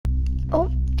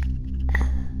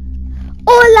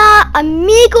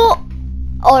amigo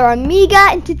or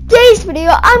amiga. In today's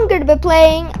video, I'm going to be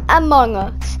playing Among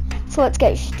Us. So let's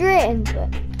get straight into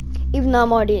it. Even though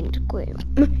I'm already in the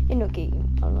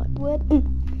game. I'm like, what?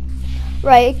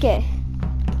 Right, okay.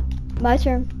 My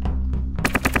turn.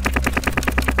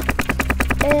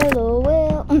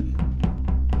 LOL.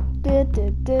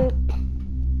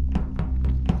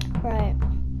 Right.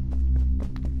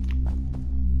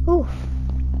 Oof.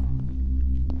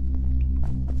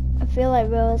 I feel like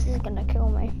Rose is gonna kill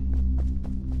me.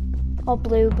 Or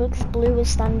Blue, because Blue is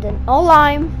standing. Or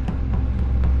Lime.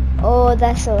 Oh,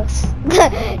 they're sus.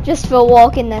 Just for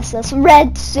walking, they're sus.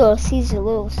 Red sus. He's a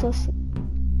little sus.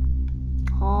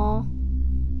 Aww.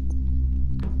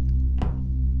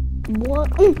 What?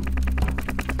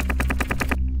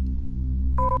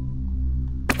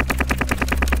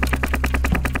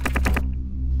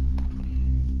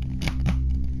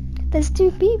 There's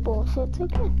two people, so it's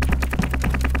okay.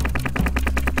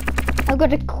 I've got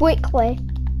to quickly.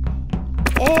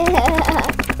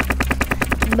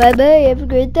 Bye bye, have a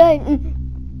great time.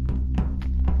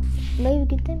 Bye, have a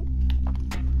good time.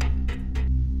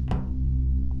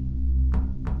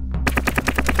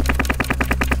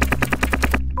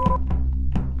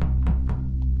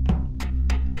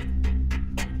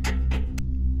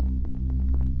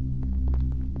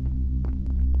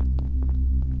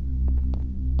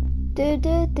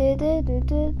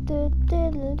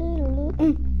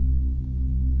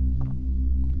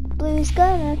 Blue's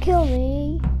gonna kill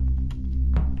me.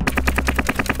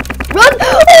 Run!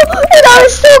 Oh, that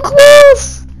was so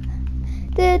close!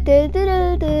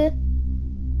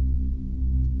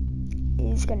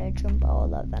 He's gonna jump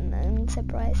all of them and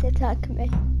surprise attack me.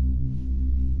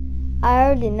 I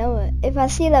already know it. If I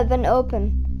see that vent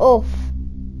open, off.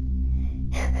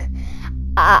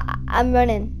 I'm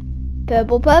running.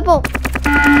 Purple, purple.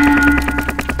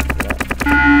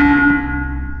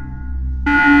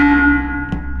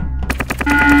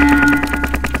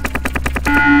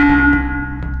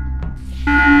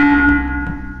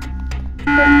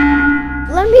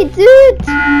 Let me do it.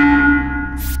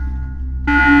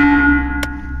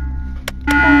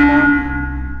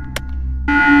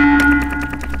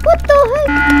 What the heck?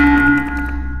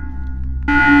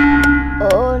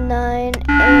 Oh, 9, 8.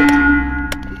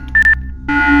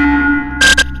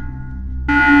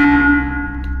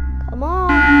 Come on.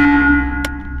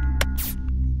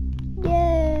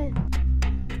 Yeah.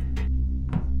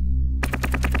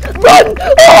 Run!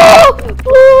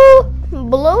 Oh!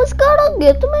 Blue's gonna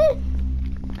get me.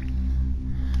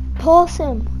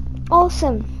 Awesome.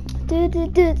 Awesome. I'm trying to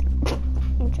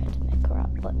make her up,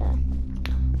 but no.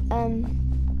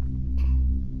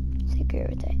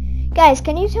 Security. Guys,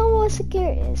 can you tell me what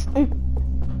security is?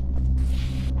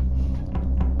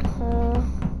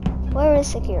 Where is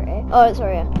security? Oh, it's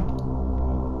right here.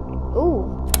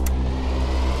 Ooh.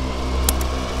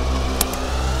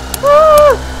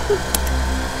 Ah!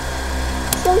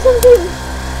 Something.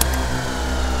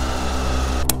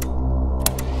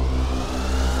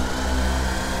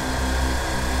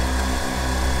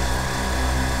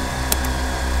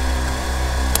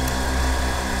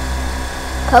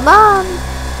 Come on.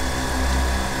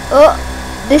 Oh,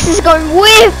 this is going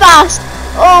way fast.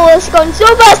 Oh, it's going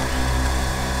so fast.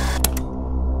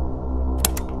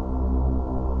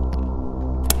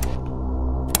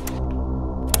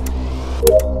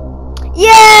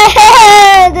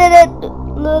 Yeah! Did it.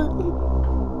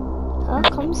 How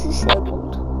comes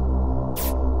disabled?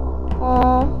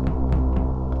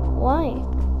 Why?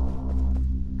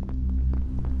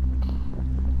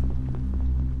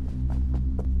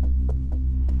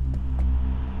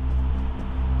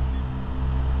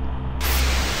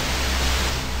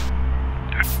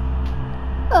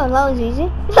 Oh, that was easy.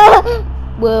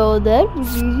 Well, that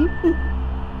was easy.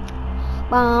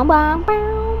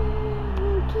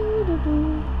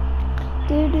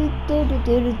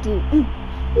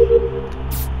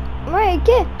 Right,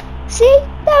 okay. See?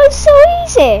 That was so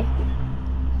easy.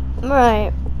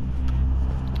 Right.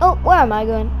 Oh, where am I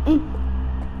going?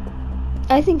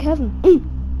 I think heaven.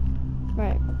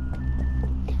 Right.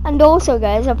 And also,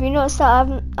 guys, have you noticed that I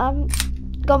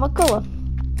haven't got my colour?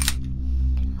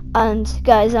 And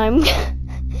guys,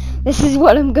 this is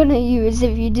what I'm gonna use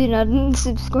if you do not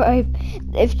unsubscribe.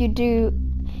 If you do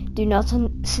not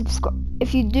unsubscribe.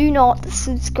 If you do not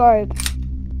subscribe.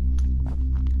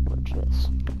 Watch this.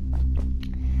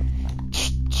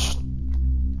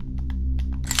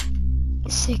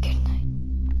 Say goodnight.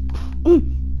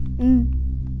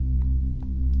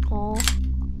 Aww.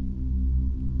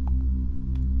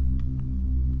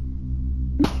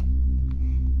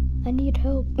 I need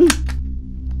help.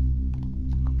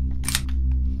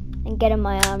 and getting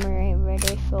my armory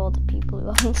ready for all the people who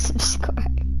haven't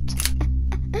subscribed.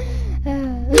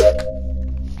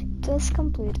 Just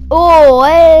complete. Oh,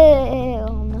 hey,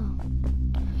 oh no.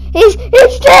 He's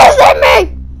chasing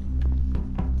me!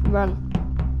 Run.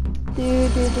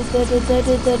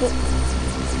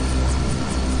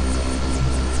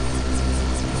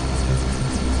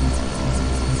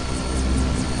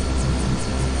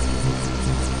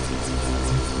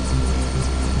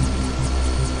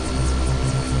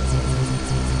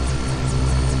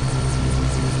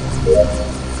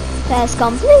 Task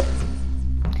complete.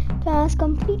 Task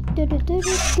complete.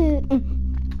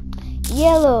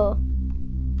 Yellow,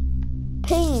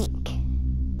 pink,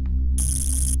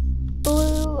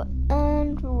 blue,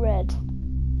 and red.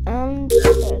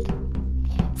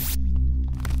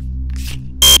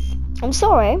 I'm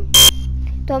sorry.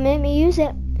 Don't make me use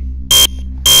it.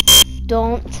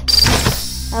 Don't.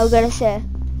 I was gonna say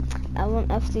I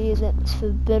won't have to use it. It's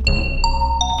forbidden.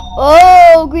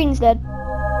 Oh, green's dead.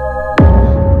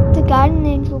 The guardian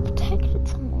angel protected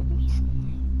someone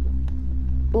recently.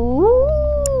 Ooh.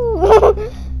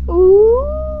 Ooh.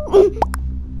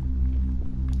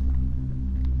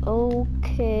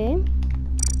 Okay.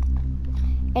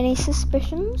 Any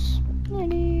suspicions?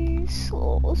 Any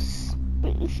suspicions?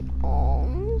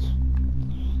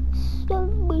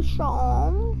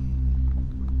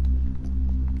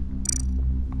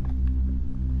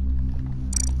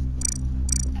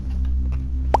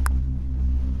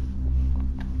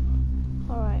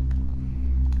 Alright.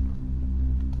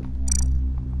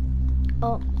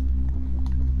 Oh.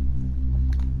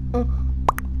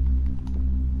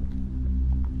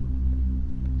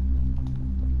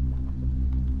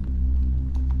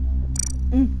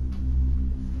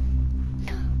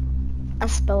 I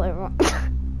spelled it wrong.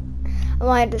 I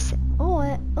might just say,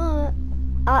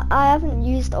 I haven't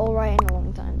used alright in a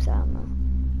long time, so I don't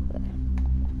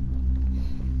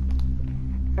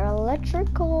know.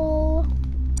 Electrical.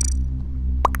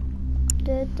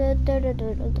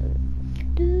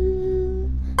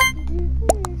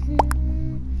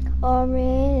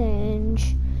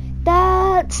 Orange.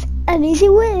 That's an easy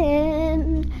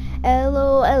win.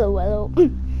 Hello, hello, hello.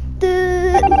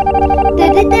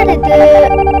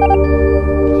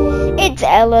 It's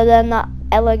Ella, then that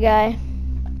Ella guy.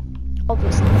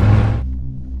 Obviously.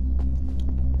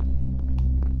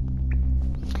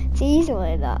 It's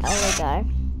easily that Ella guy.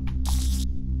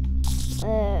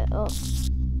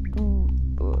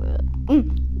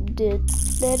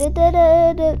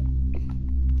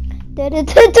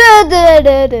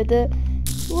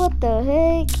 What the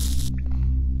heck?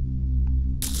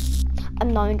 I'm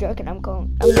not even joking, I'm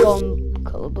going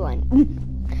colorblind.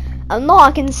 I'm not,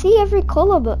 I can see every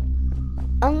color, but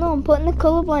I don't know, I'm putting the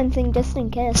colorblind thing just in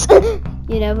case.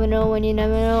 You never know when you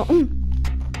never know.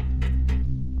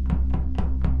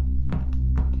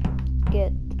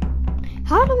 Good.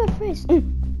 How do I phrase?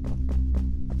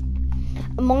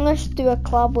 Among Us do a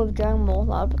collab with Dragon Ball,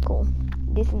 that would be cool.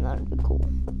 Do you think that would be cool?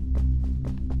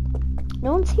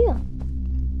 No one's here.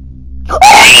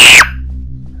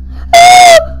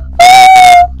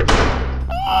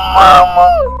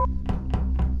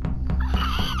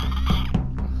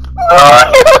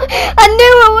 I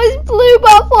knew it was blue,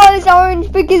 but I thought it was orange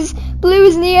because blue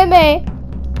is near me.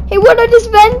 He would have just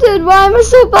vented. Why am I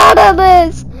so bad at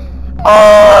this?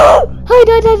 Oh, I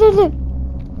died.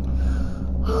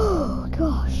 Oh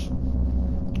gosh.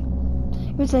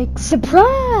 It was like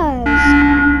surprise.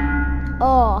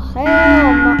 Oh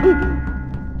hell no.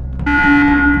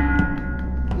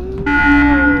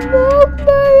 What am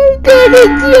I gonna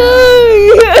do?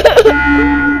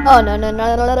 Oh no.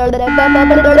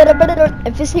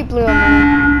 If it's blue, I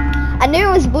knew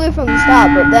it was blue from the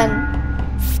start, but then.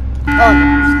 Oh no.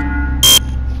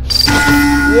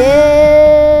 Yeah.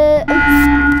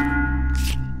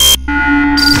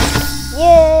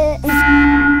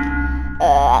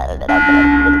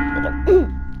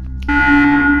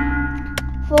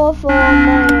 4, 4,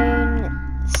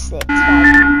 9, 6, 5.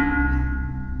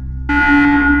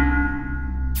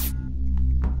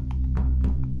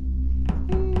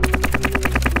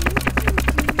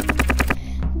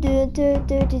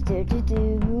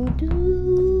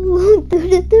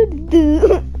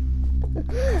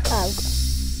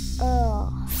 Oh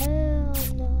hell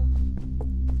no,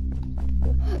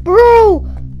 bro!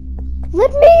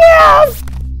 Let me out!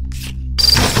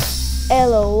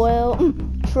 LOL.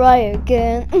 Try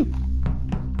again.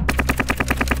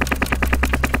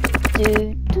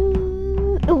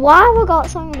 Why have I got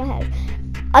something in my head?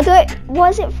 I don't. What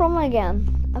is it from again?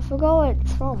 I forgot what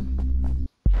it's from.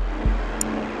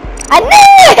 I knew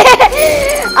it!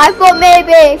 I thought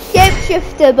maybe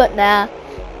shapeshifter, but nah.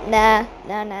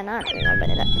 No.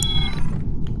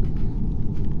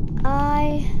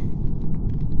 I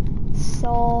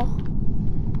saw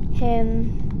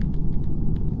him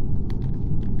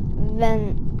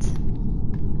vent.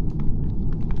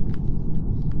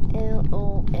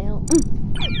 LOL.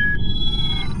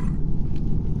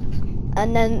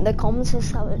 And then the comments are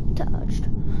sabotaged.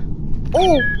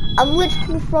 Oh, I'm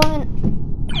literally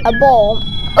throwing a ball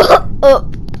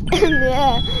up in the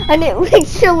air, and it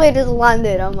literally just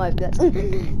landed on my face.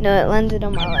 No, it landed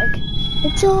on my leg.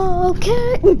 It's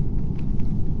okay.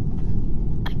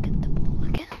 I get the ball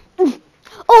again.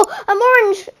 Oh, I'm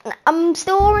orange. I'm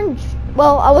still orange.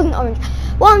 Well, I wasn't orange.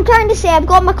 Well, I'm trying to say I've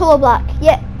got my colour black.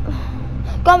 Yeah,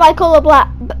 got my colour black.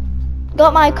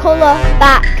 Got my colour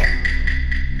back.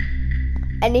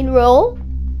 And in roll.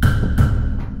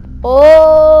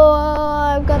 Oh,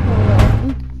 I've got the roll.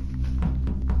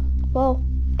 Well,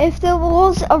 if there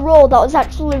was a roll that was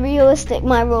actually realistic,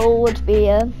 my roll would be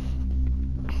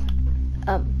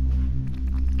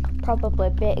probably a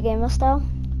bit gamer style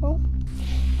roll.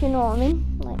 You know what I mean?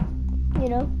 Like, you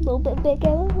know, a little bit bit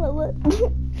gamer, a little bit,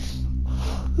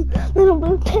 little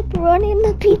bit of pepperoni in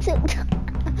the pizza.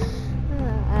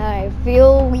 I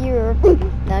feel weird.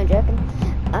 No, I'm joking.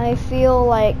 I feel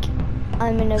like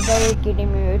I'm in a very giddy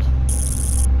mood.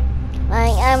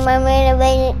 Like I'm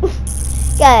motivated.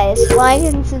 Guys, like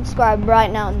and subscribe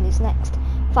right now in these next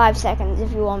 5 seconds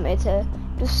if you want me to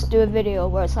just do a video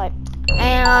where it's like,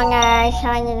 hello guys,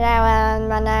 how you doing?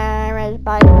 My name is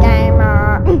Bud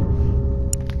Gamer.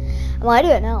 I might do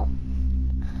it now.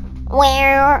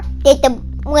 Where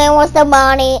was the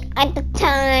body at the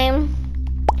time?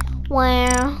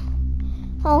 Where?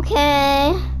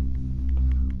 Okay.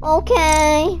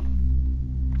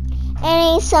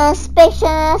 Any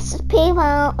suspicious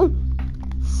people?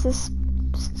 Suspicion?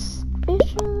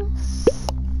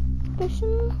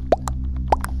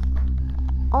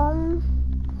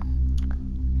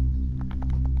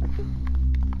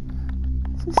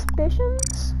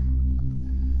 Suspicions?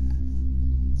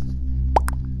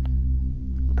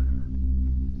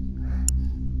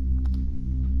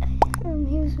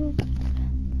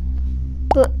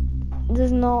 But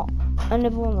there's not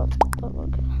another one that's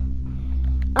okay.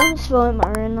 I'm spelling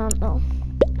my name now.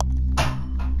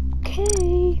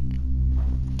 Okay.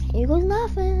 Here goes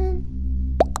nothing.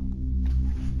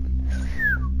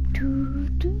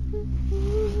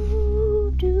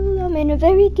 I'm in a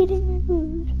very giddy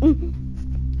mood.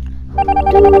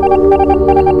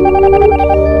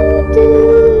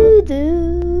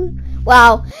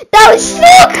 Wow, that was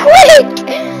so quick!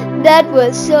 That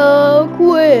was so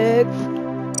quick.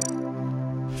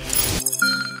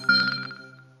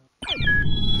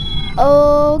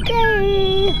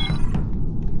 Okay.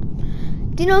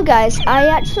 Do you know, guys, I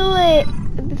actually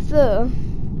prefer,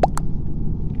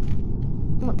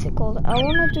 what's it called? I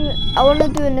wanna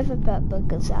do another pet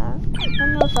because I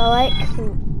don't know if I like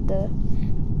the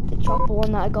chopper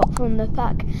one that I got from the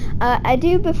pack. I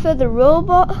do prefer the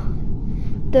robot,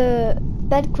 the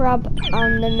bed crab,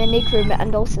 and the mini crewmate,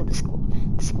 and also the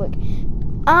squig.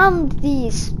 And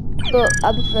these, but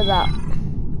I prefer that.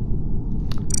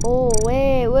 Oh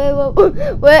wait,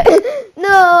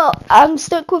 no, I'm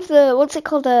stuck with the, what's it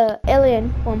called, the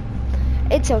alien one.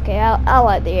 It's okay, I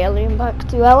like the alien pack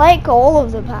too. I like all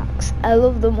of the packs. I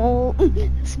love them all.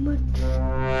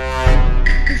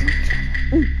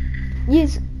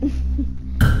 Yes.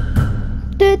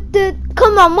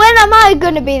 Come on, when am I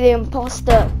gonna be the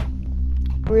imposter?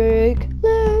 Break,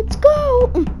 let's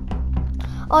go.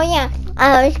 Oh yeah,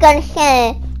 I was gonna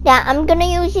say that I'm gonna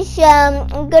use this,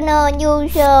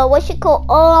 what's it called?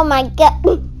 Oh my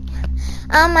god.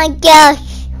 Oh my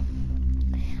gosh.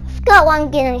 I forgot what I'm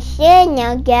gonna say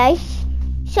now, guys.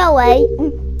 Sorry.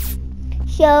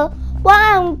 So, what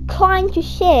I'm trying to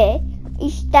say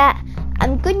is that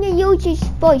I'm gonna use this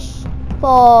voice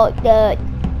for the,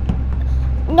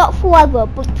 not forever,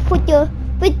 but for the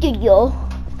video.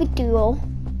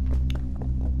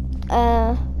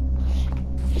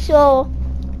 So,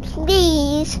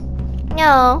 please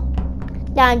know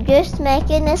that I'm just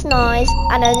making this noise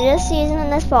and I'm just using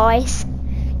this voice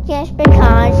just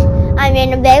because I'm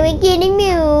in a very giddy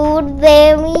mood.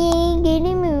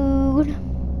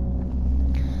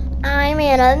 I'm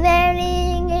in a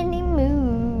very giddy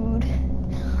mood.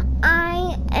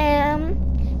 I am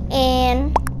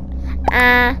in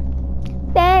a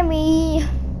very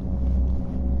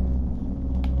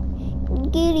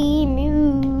giddy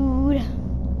mood.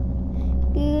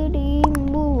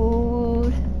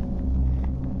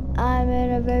 I'm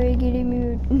in a very giddy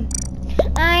mood.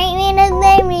 I'm in a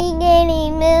very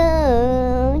giddy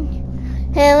mood.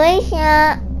 Who is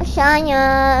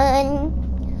Cheyenne?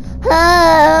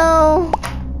 Oh.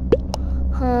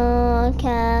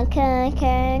 Okay.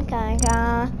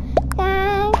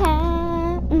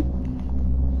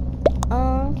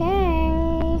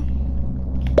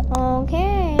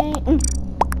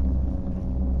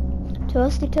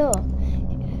 Toasty toe.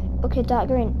 Okay, dark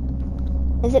green.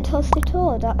 Is it toasty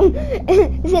toe or dark?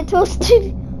 Is it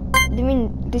toasted? You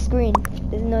mean this green?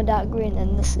 There's no dark green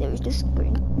in this. It was just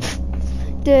green.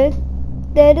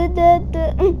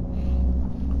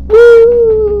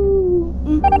 Woo!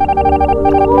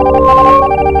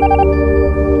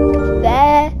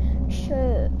 Their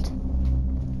shirt.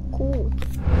 Cool.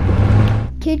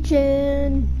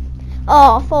 Kitchen.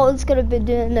 Oh, I thought I was gonna be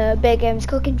doing a Big Games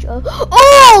cooking show.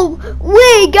 Oh,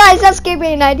 wait, guys, that's gave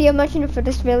me an idea. Imagine if I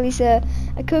just release a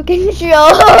cooking show.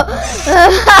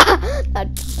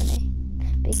 That's funny.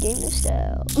 Big Games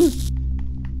style.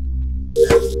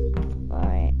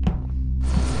 Alright.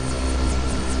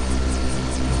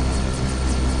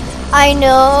 I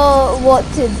know what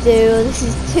to do. This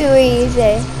is too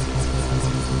easy.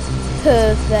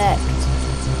 Perfect.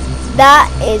 That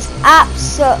is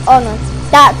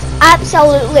that's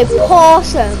absolutely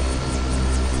awesome.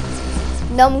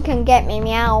 No one can get me,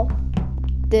 meow.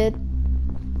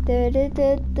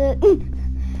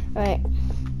 Right.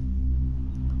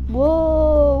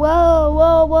 Whoa, whoa,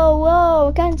 whoa, whoa, whoa.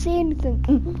 I can't see anything.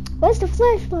 Where's the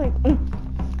flashlight?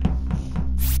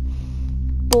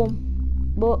 Boom.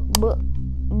 Boom.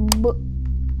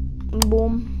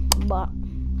 Boom. Ba.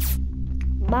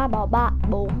 Ba ba ba.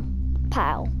 Boom.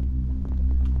 Pow.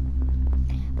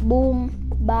 Boom.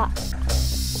 Ba.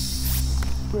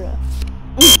 Bruh.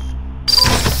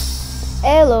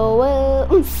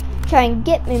 LOL. Try and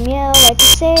get me, meow, like I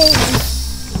say.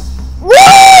 Woo!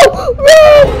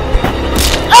 Woo!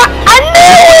 I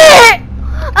knew it!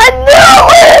 I knew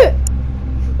it!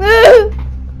 Woo!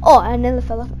 Oh, I nearly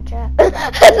fell off my chair.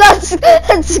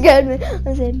 that scared me.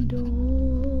 I said, no.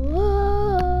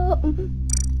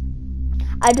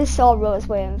 I just saw Rose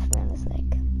waving for me and I was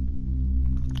like,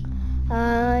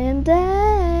 I am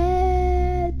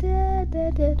dead.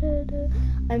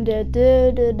 I'm dead.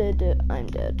 I'm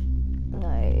dead.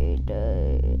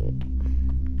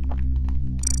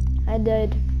 I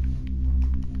died.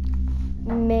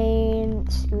 Main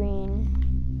screen.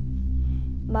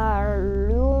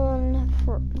 Maroon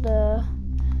for the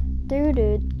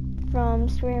dude from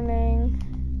streaming.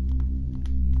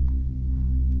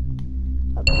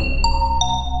 Okay.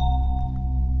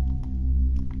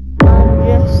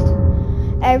 Just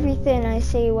everything I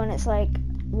see when it's like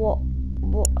what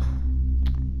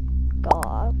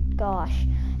gosh.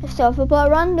 So if I put a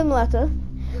random letter,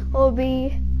 it will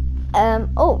be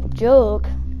oh, joke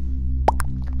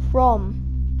from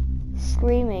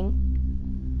screaming.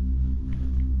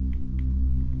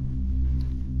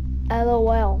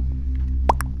 LOL.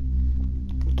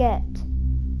 Get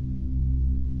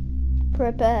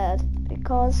prepared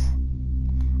because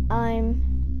I'm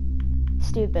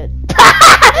stupid.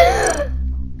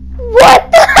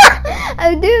 What?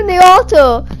 I'm doing the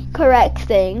auto correct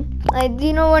thing. Like, do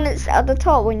you know when it's at the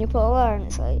top when you put a letter and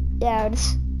it's like, yeah,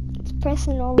 it's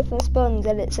pressing all the first buttons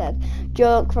and it said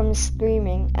joke from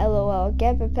screaming. LOL.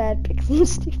 Get prepared because I'm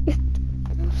stupid.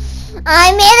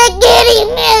 I'm in a giddy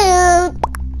mood.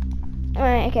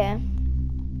 Alright, okay.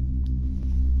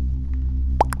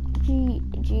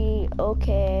 G,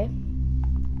 okay.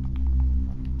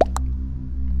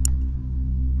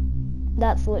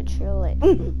 That's literally.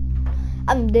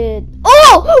 I'm dead.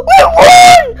 Oh, we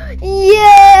won!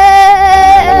 Yes!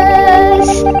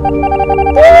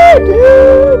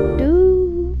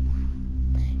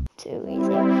 Too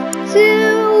easy.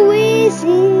 Too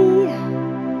easy.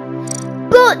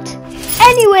 But,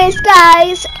 anyways,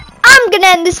 guys, I'm gonna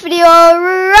end this video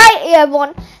right here,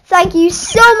 everyone. Thank you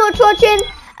so much for watching,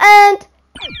 and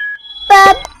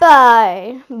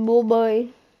bye-bye. Bye-bye.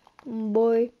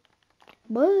 Bye.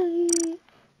 Bye.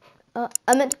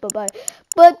 I meant bye-bye.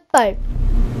 But bye.